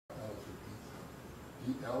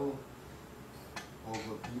dl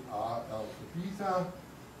over dr alpha beta.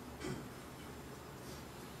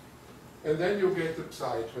 And then you get the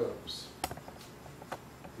psi terms,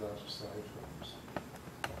 plus psi terms.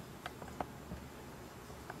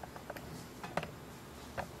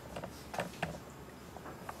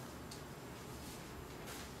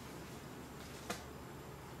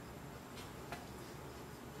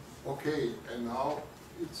 Okay, and now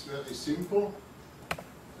it's very simple.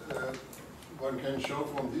 One can show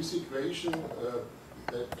from this equation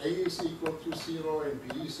that A is equal to 0 and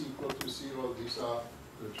B is equal to 0. These are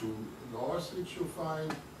the two laws which you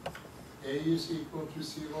find. A is equal to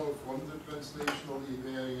 0 from the translational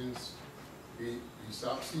invariance. We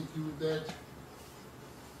substitute that.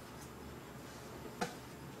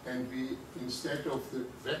 And we, instead of the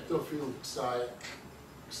vector field psi,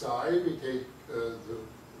 we take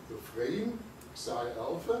the frame psi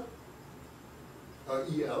alpha,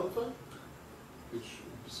 E alpha, which,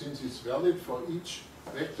 since it's valid for each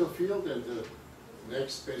vector field, and the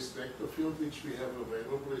next best vector field which we have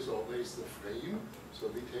available is always the frame, so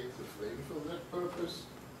we take the frame for that purpose.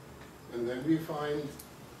 And then we find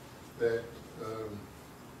that,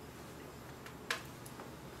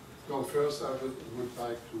 so first I would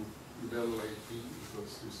like to evaluate B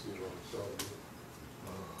equals to 0. So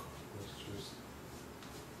let's just,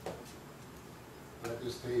 let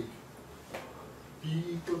us take B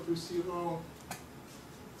equal to 0,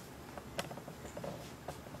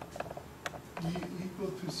 E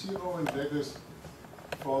equal to 0, and that is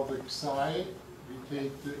for the psi, we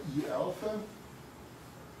take the E alpha.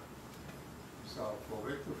 So for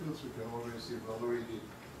vector fields, we can always evaluate it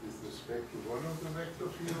with respect to one of the vector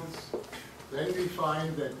fields. Then we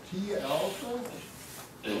find that T alpha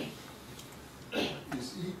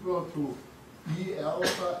is equal to E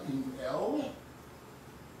alpha in L.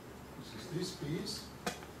 This is this piece.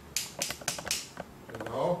 And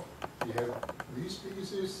now we have these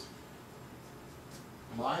pieces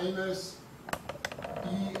minus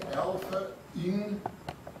E alpha in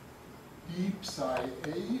B psi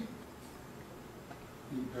A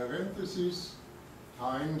in parentheses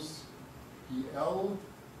times dl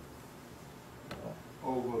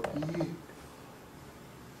over B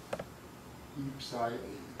psi A.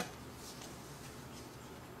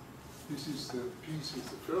 This is the piece with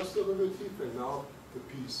the first derivative, and now the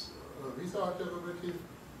piece without derivative,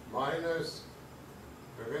 minus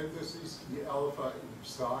parentheses E alpha in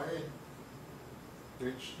psi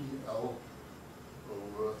HDL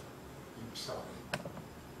over E psi A.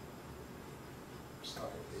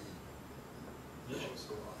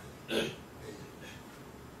 Also A.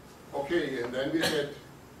 Okay, and then we get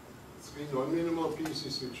three non-minimal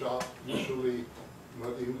pieces which are usually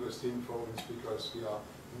not interesting for us because we are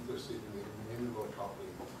interested in minimal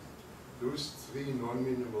coupling. Those three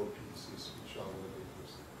non-minimal pieces which are not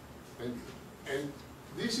interesting. And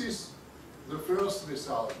this is the first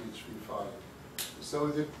result which we find. So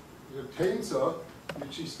the tensor,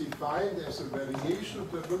 which is defined as a variation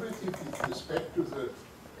derivative with respect to the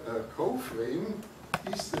coframe,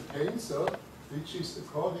 is the tensor which is,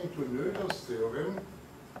 according to Noether's theorem,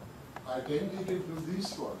 identical to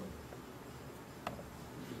this one,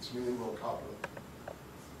 if it's minimal coupled.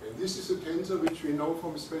 And this is a tensor which we know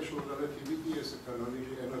from special relativity as a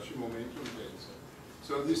canonical energy momentum tensor.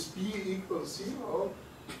 So this B equals 0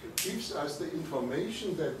 gives us the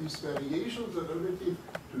information that this variation derivative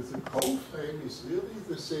to the coframe is really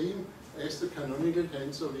the same as the canonical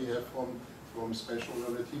tensor we have from special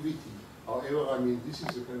relativity. However, I mean, this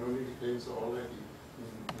is a canonical tensor already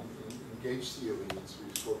in gauge theory. It's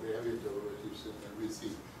with covariant derivatives and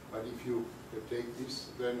everything. But if you take this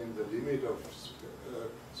then in the limit of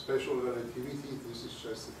special relativity, this is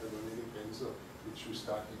just a canonical tensor which you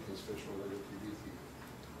studied in special relativity.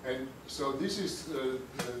 And so this is the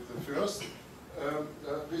first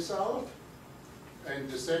result. And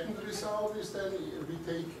the second result is that we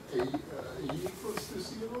take A equals to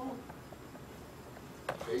 0.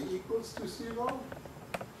 A equals to 0.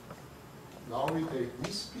 Now we take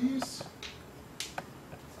this piece.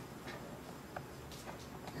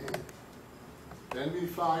 Then we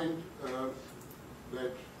find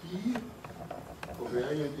that D,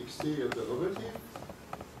 covariant exterior derivative,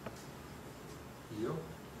 here,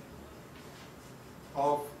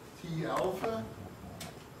 of T alpha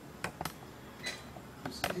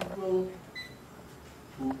is equal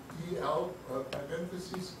to E alpha,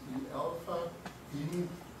 parentheses, E alpha in,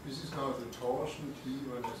 this is now the torsion T,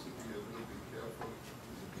 one has to be a little bit careful,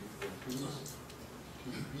 with the different things,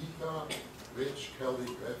 T beta, wedge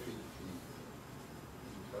calligraphic T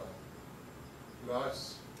beta, plus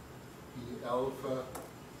E alpha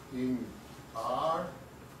in R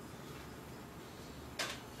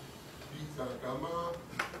gamma,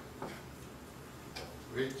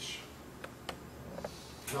 which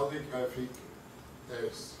calligraphic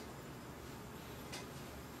as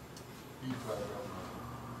beta gamma.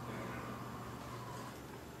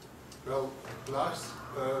 Well, plus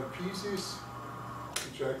pieces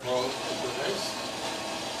which I call the rest,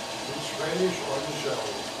 which vanish on shell,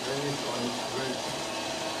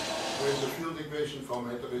 when the field equation for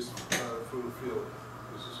matter is fulfilled.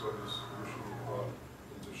 This is what is usually called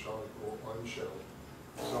in the shell or on shell.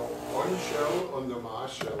 So on shell, on the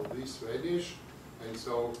mass shell, these vanish, and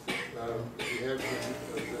so we have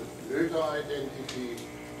the Noether identity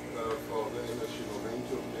for the energy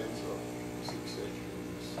momentum tensor is exactly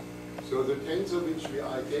this. So the tensor which we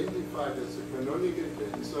identified as a canonical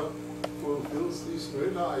tensor fulfills this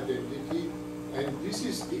Noether identity, and this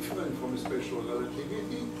is different from special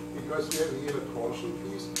relativity because we have here a torsion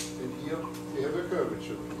piece and here we have a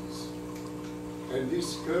curvature piece. And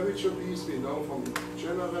this curvature piece we know from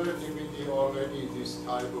general relativity already, this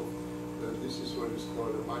type of, this is what is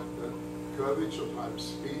called a curvature times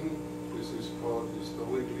spin. This is called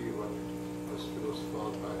historically what was first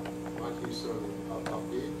found by Mathison and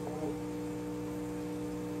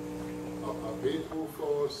Papetro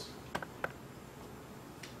force.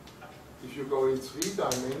 If you go in 3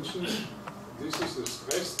 dimensions, this is the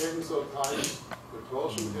stress tensor times the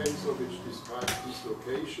torsion tensor which describes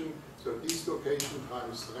dislocation. So dislocation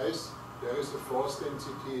times stress. There is a force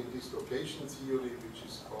density in dislocation theory which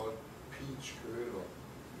is called Peach-Köhler,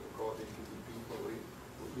 according to the people who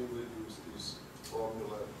introduced this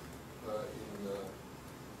formula in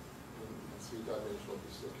 3-dimensional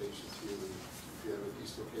dislocation theory. If you have a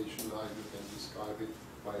dislocation line, you can describe it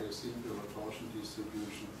by a singular torsion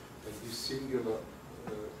distribution. And this singular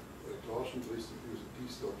torsion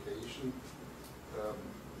dislocation,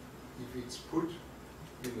 if it's put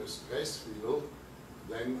in a stress field,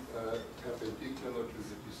 then perpendicular to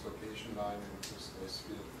the dislocation line and the stress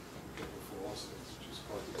field, you get a force, which is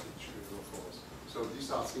called the Peach-Köhler force. So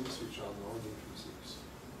these are things which are known in physics,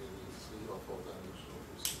 in 3 or 4-dimensional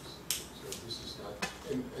physics. So this is not.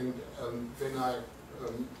 And when I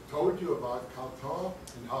told you about Cartan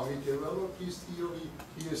and how he developed his theory,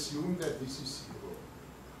 he assumed that this is 0.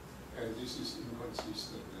 And this is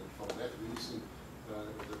inconsistent. And for that reason, the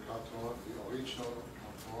original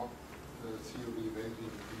Cartan theory went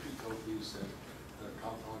into difficulties, and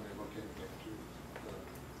Cartan never came back to it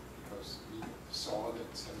because he saw that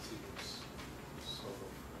something was sort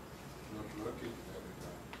of not working very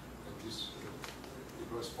well. And this, it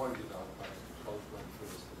was pointed out by Goldman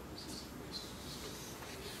first that this is the basis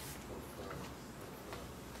of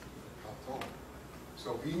Cartan.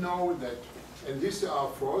 So we know that, and these are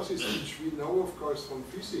forces which we know, of course, from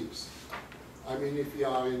physics. I mean, if we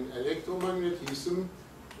are in electromagnetism,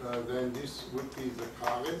 then this would be the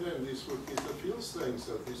current and this would be the field strength.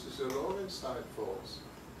 So this is a Lorentz-type force.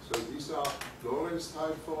 So these are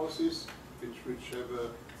Lorentz-type forces which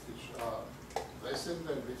are present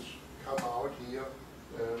and which come out here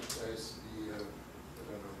as the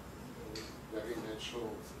very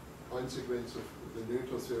natural consequence of the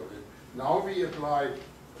Noether theorem. Now we apply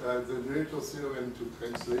the Noether theorem to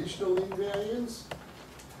translational invariance.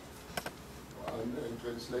 And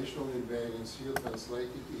translational invariance here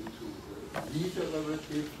translated into the Lie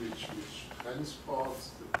derivative, which transports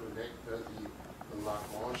the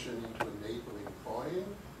Lagrangian into a neighboring point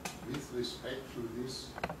with respect to this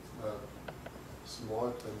small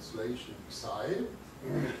translation psi.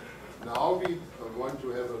 Now we want to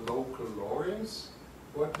have a local Lorentz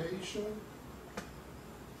rotation,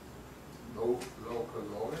 local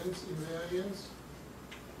Lorentz invariance.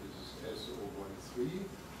 This is SO13.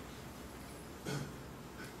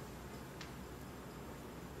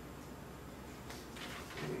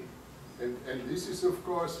 And this is, of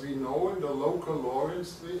course, we know in the local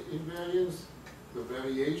Lorentz invariance, the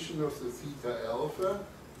variation of the theta alpha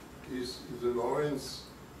is the Lorentz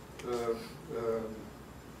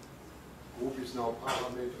group is now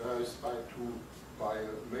parameterized by a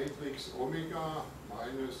matrix omega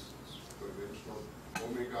minus conventional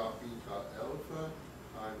omega beta alpha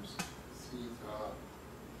times theta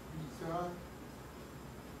beta.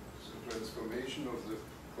 It's a transformation of the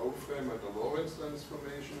co-frame and the Lorentz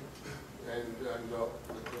transformation, and the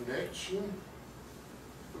connection,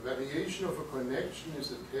 the variation of a connection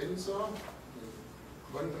is a tensor. In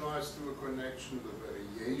contrast to a connection, the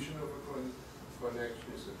variation of a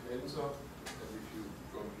connection is a tensor, and if you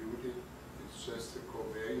compute it, it's just a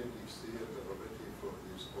covariant exterior derivative of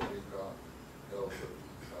this omega alpha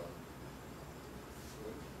beta.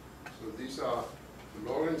 So these are the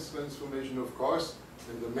Lorentz transformation, of course.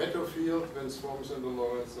 And the matter field transforms in the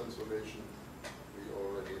Lorentz transformation. We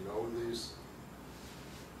already know this.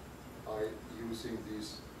 by using this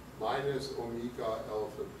minus omega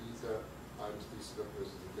alpha beta times these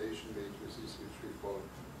representation matrices, which we call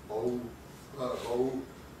rho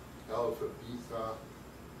alpha beta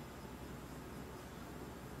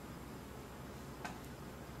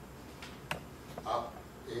up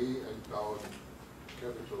A and down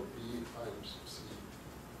capital B times C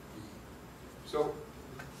B. So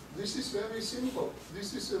this is very simple.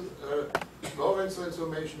 This is a Lorentz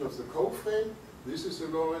transformation of the coframe. This is a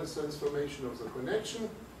Lorentz transformation of the connection.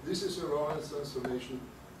 This is a Lorentz transformation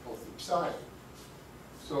of the psi.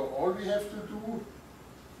 So all we have to do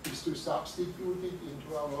is to substitute it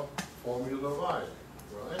into our formula Y,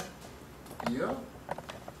 right? Here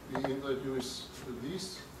we introduce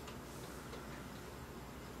this.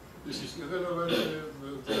 This is irrelevant,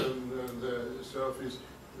 the surface,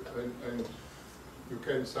 and you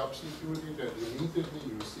can substitute it, and immediately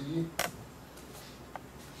you see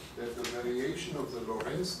that the variation of the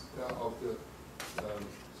Lorentz, of the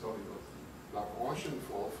Lagrangian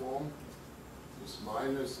form is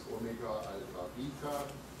minus omega alpha beta,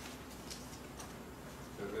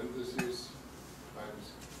 parenthesis, times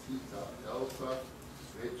theta alpha,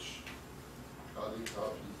 which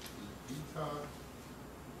radical beta,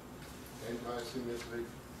 anti-symmetric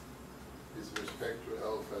with respect to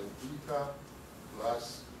alpha and beta, plus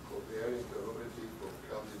covariant derivative of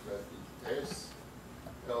Gravitation S,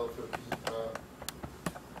 alpha beta,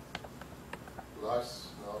 plus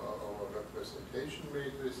our representation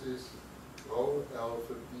matrices, rho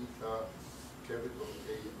alpha beta, capital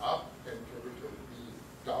A up and capital B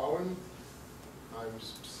down, times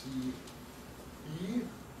C B,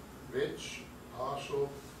 which partial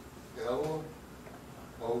L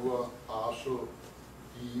over partial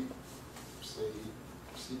B, say,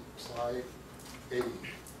 psi A,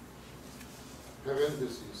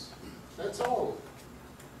 parentheses. That's all.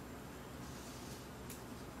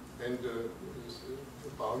 And is a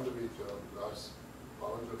boundary term plus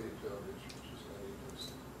boundary term, which is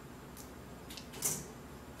uninteresting.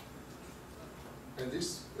 And this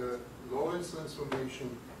Lorentz transformation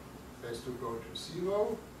has to go to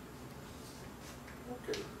 0.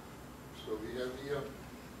 Okay. So we have here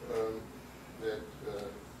that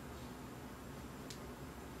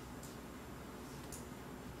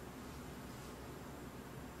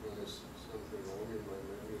there's something wrong in my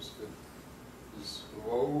manuscript. This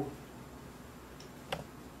rho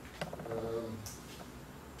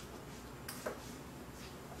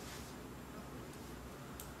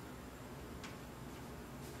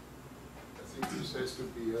I think this has to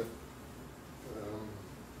be a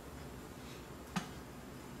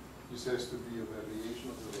this has to be a variation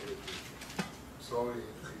of the relative. Sorry,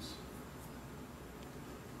 please.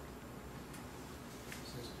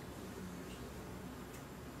 This has to be a variation.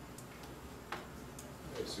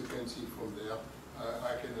 As you can see from there,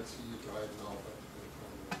 I cannot see it right now, but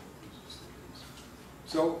this is the case.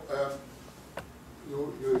 So you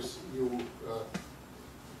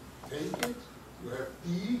take it. You have D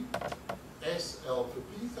S alpha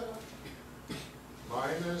beta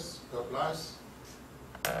minus plus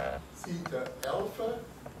theta alpha,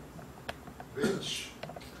 which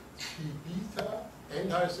P beta,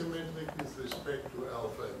 anti-symmetric with respect to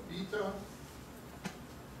alpha and beta,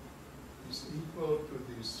 is equal to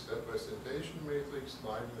this representation matrix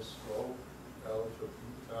minus rho alpha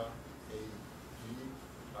beta A B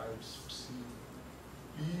times C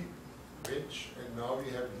B, which, and now we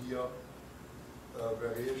have here a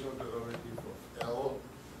variation derivative of L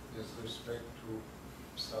with respect to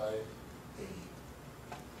psi A.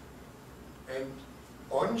 And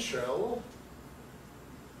on shell,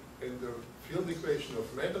 in the field equation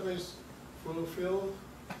of matter is fulfilled,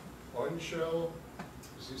 on shell,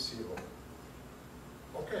 this is 0.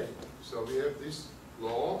 Okay, so we have this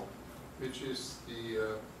law, which is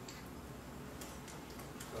the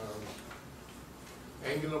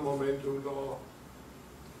angular momentum law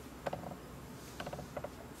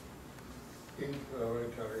in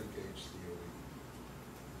Poincaré gauge theory.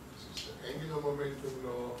 This is the angular momentum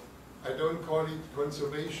law. I don't call it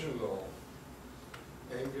conservation law.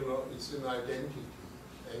 Angular, it's an identity.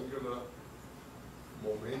 Angular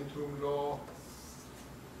momentum law.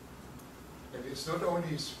 And it's not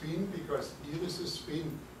only spin, because here is a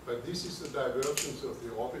spin, but this is the divergence of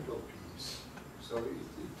the orbital piece. So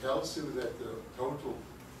it tells you that the total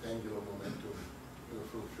angular momentum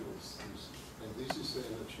fulfills this. And this is the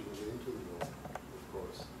energy momentum law, of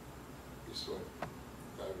course. This one,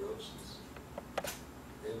 divergence.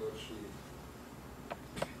 Energy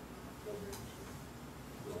momentum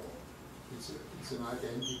law. It's an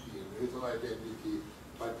identity, a little identity,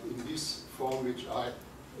 but in this form which I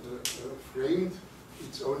framed,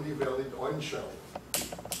 it's only valid on shell.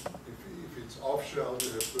 If it's off shell,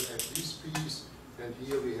 you have to add this piece, and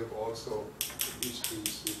here we have also this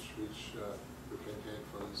piece, which you can take,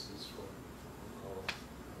 for instance, from our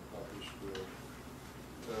published work.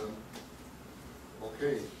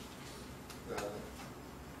 Okay.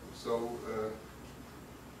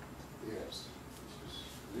 Yes, this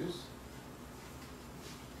is this.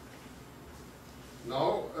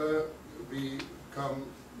 Now we come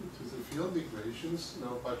to the field equations.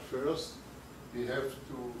 Now, but first we have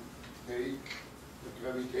to take the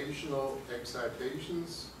gravitational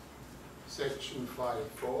excitations, section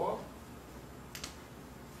 5.4.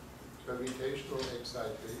 Gravitational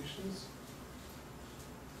excitations.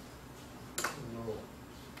 No.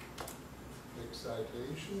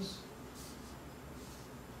 Excitations.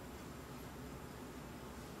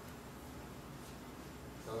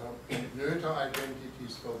 Noether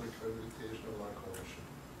identities for the gravitational Lagrangian.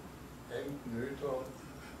 And Noether,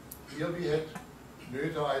 here we had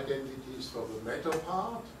Noether identities for the matter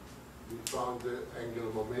part. We found the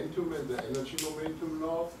angular momentum and the energy momentum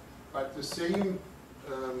law, but the same,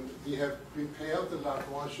 we have prepared the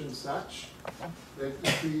Lagrangian such that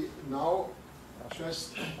if we now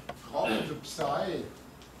just drop the psi,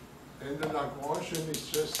 then the Lagrangian is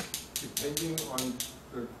just depending on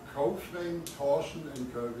the coframe, torsion,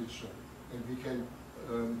 and curvature. And we can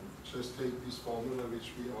just take this formula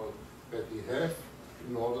which we already have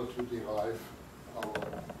in order to derive our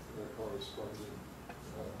corresponding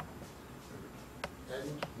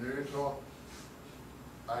and Noether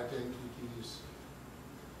identities.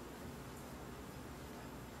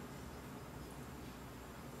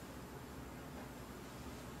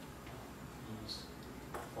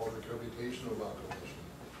 For the gravitational Lagrangian.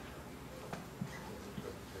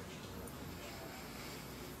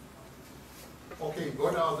 Okay,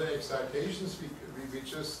 what are the excitations? We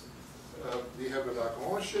just we have a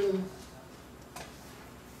Lagrangian,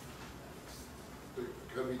 the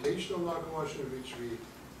gravitational Lagrangian, which we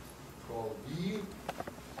call V.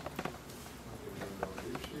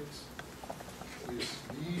 Is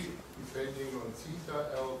V depending on theta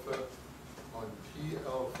alpha, on T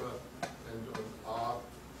alpha, and on R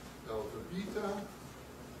alpha beta.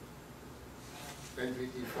 And we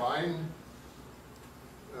define,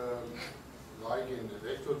 like in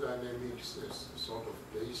electrodynamics, as sort of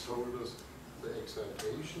placeholders, the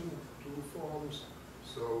excitation, two forms.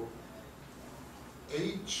 So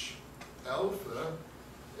H alpha,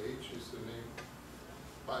 H is the name,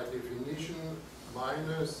 by definition,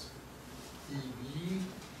 minus dV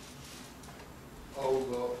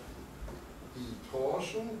over the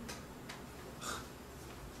torsion.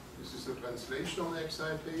 This is a translational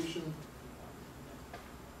excitation.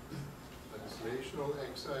 Translational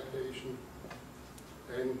excitation.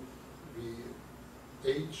 And the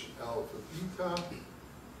H alpha beta,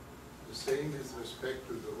 the same with respect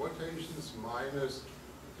to the rotations, minus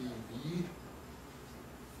dV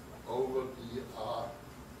over dr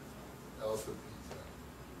alpha beta.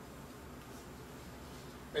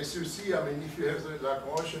 As you see, I mean, if you have the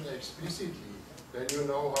Lagrangian explicitly, then you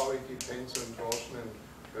know how it depends on torsion and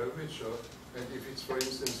curvature. And if it's, for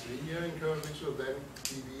instance, linear in curvature, then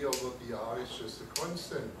dV over dr is just a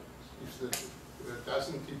constant. If it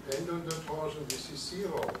doesn't depend on the torsion, this is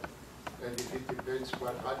zero. And if it depends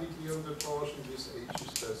quadratically on the torsion, this H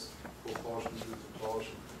is just proportional to the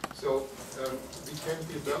torsion. So we can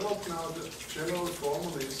develop now the general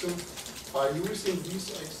formalism by using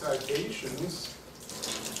these excitations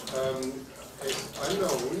as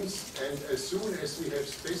unknowns, and as soon as we have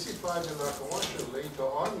specified the Lagrangian later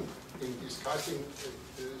on in discussing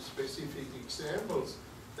specific examples,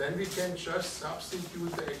 then we can just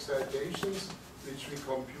substitute the excitations which we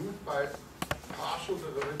compute by partial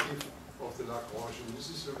derivative of the Lagrangian. This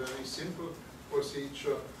is a very simple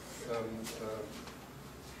procedure to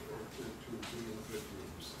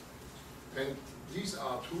introduce. And these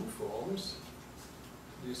are two forms.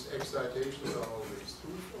 These excitations are always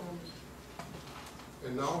two forms.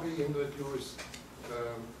 And now we introduce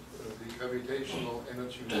the gravitational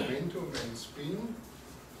energy momentum and spin.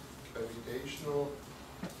 Gravitational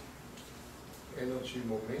energy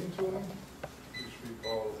momentum, which we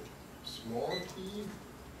call small t,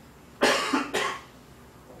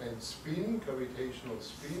 and spin, gravitational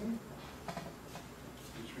spin,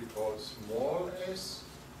 which we call small s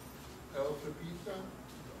alpha beta,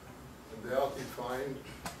 and they are defined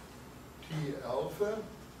T alpha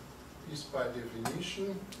is by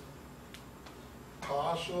definition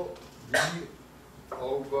partial V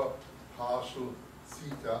over partial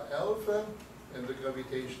theta alpha, and the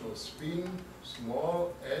gravitational spin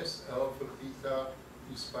small s alpha beta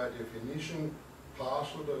is by definition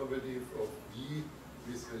partial derivative of V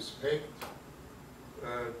with respect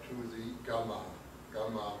to the gamma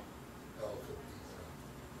alpha beta.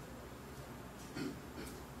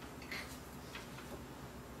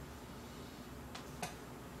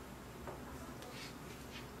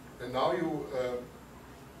 And now you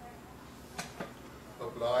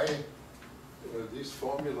apply this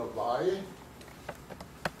formula y,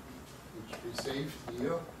 which we saved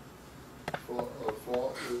here,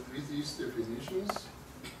 with these definitions.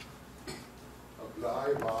 Apply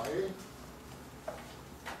y,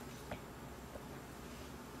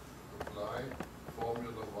 apply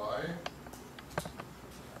formula y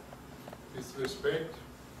with respect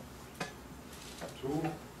to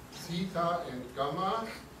theta and gamma,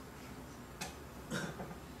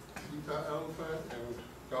 theta alpha and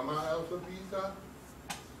gamma alpha beta.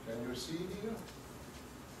 Can you see here?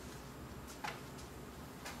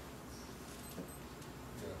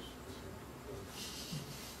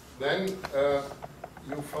 Then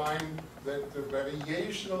you find that the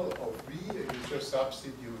variational of V, you just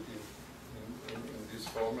substitute it in this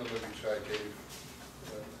formula which I gave,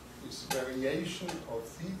 is variation of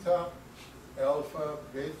theta alpha,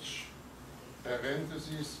 which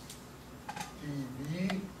parenthesis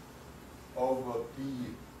dV over d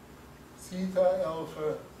theta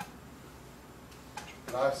alpha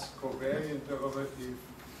plus covariant derivative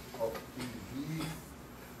of dV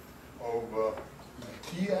over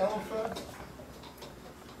T alpha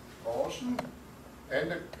portion,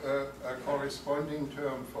 and a corresponding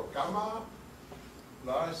term for gamma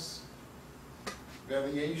plus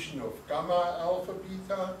variation of gamma alpha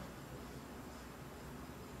beta,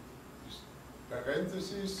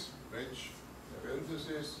 parenthesis, which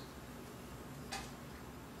parenthesis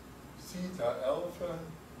theta alpha,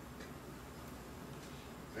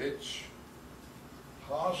 which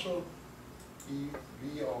partial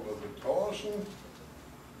dV over the torsion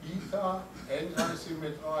beta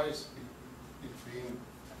anti-symmetrized between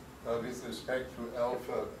with respect to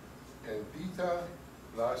alpha and beta,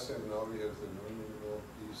 plus, and now we have the nominal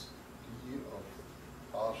piece d of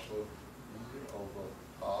partial d over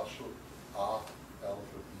partial r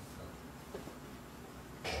alpha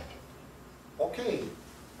beta. Okay,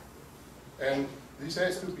 and this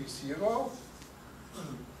has to be 0.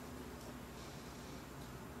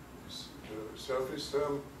 This surface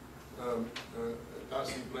term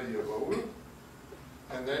doesn't play a role,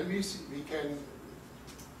 and then we can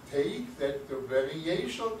take that the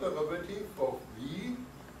variational derivative of V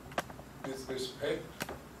with respect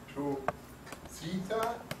to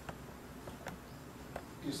theta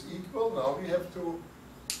is equal. Now we have to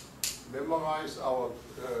memorize our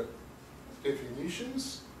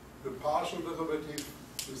definitions. The partial derivative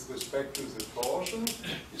with respect to the torsion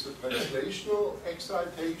is a translational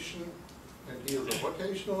excitation, and here the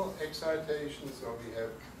rotational excitation. So we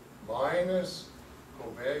have minus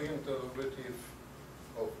covariant derivative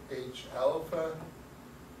of H alpha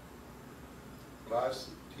plus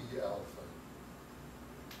T alpha.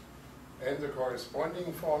 And the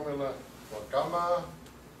corresponding formula for gamma,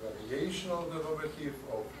 variational derivative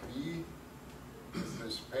of V with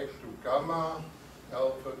respect to gamma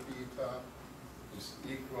alpha beta is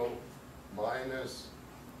equal minus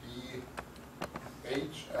D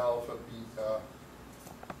H alpha beta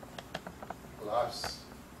plus,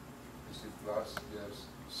 is it plus? Yes,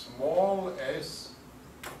 small s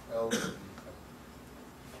alpha beta.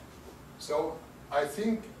 So I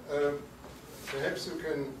think perhaps you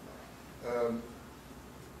can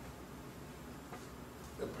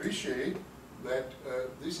appreciate that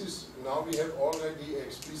this is, now we have already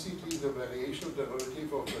explicitly the variational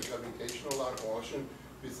derivative of the gravitational Lagrangian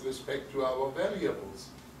with respect to our variables.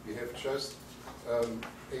 We have just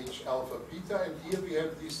H alpha beta, and here we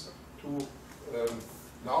have these two.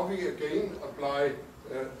 Now we again apply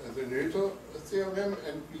the Noether theorem,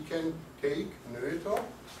 and we can take Noether,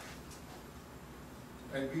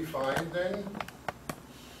 and we find then,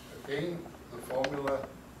 again, the formula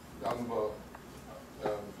number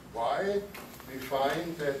y, we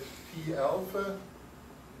find that T alpha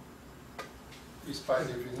is by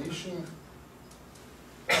definition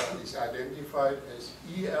is identified as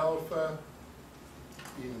E alpha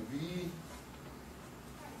in V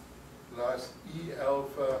plus E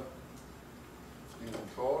alpha in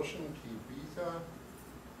torsion T beta,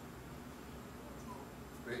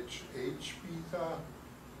 which H beta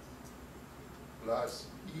plus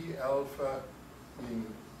E alpha in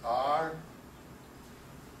R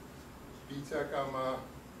beta gamma,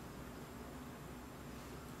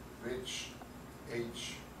 which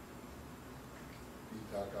H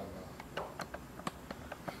beta gamma.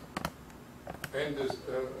 And this,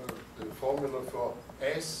 the formula for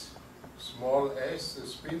S small s, the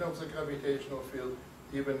spin of the gravitational field,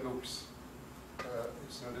 even looks,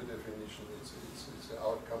 it's not a definition, it's the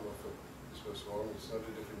outcome of this was wrong, it's not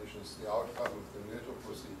a definition, it's the outcome of the Noether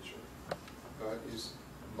procedure, is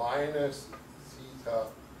minus theta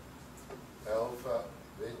alpha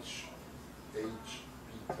which h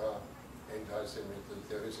beta antisymmetric.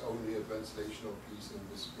 There is only a translational piece in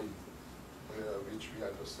the spin, which we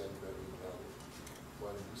understand very well.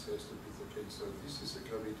 Well, this has to be the case. So this is a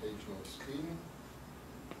gravitational spin,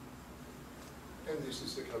 and this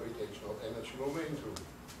is the gravitational energy momentum.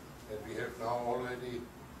 And we have now already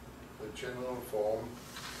the general form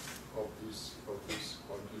of these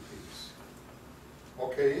quantities.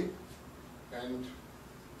 Okay, and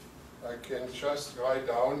I can just write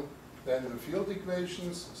down then the field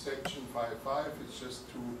equations, section 5.5, it's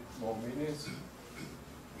just 2 more minutes.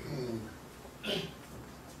 Perhaps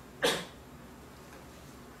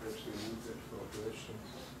we need that for questions.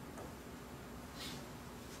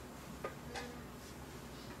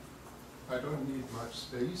 I don't need much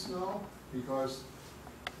space now, because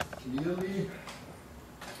clearly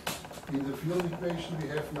in the field equation we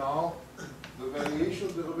have now the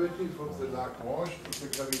variational derivative of the Lagrange, of the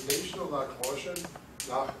gravitational Lagrangian,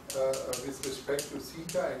 with respect to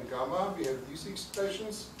theta and gamma. We have these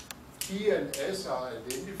expressions. T and S are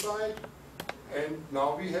identified, and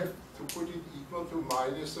now we have to put it equal to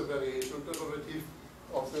minus the variational derivative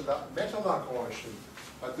of the meta-Lagrangian.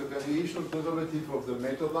 But the variational derivative of the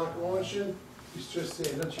meta-Lagrangian is just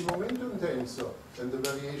the energy momentum tensor, and the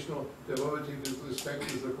variational derivative with respect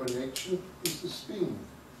to the connection is the spin.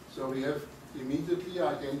 So we have immediately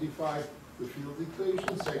identified the field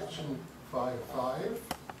equation, section 5.5,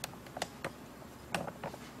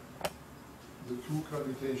 the 2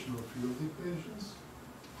 gravitational field equations,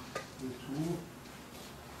 the 2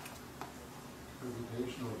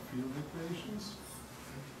 gravitational field equations.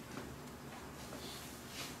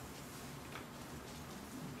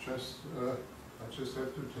 I just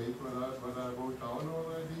have to take what I wrote down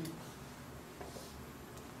already.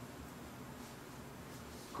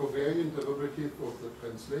 Covariant derivative of the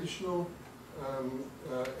translational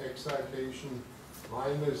excitation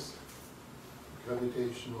minus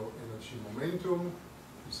gravitational energy momentum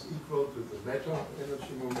is equal to the meta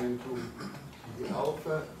energy momentum, the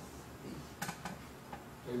alpha,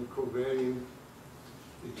 and covariant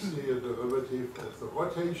exterior derivative of the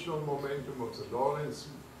rotational momentum of the Lorentz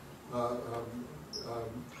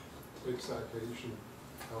excitation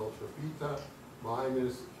alpha beta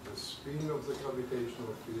minus the spin of the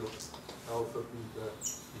gravitational field alpha beta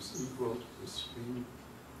is equal to the spin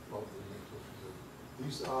of the matter field.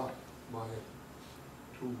 These are my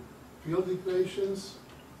 2 field equations.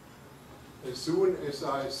 As soon as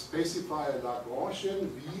I specify a Lagrangian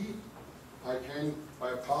V, I can,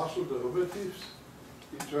 by partial derivatives,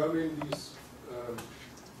 determine these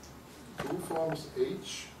 2 forms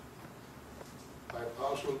H by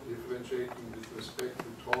partial differentiating with respect to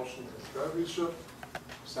torsion and curvature.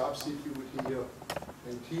 Substitute here,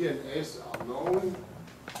 and T and S are known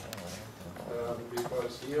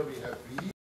because here we have V.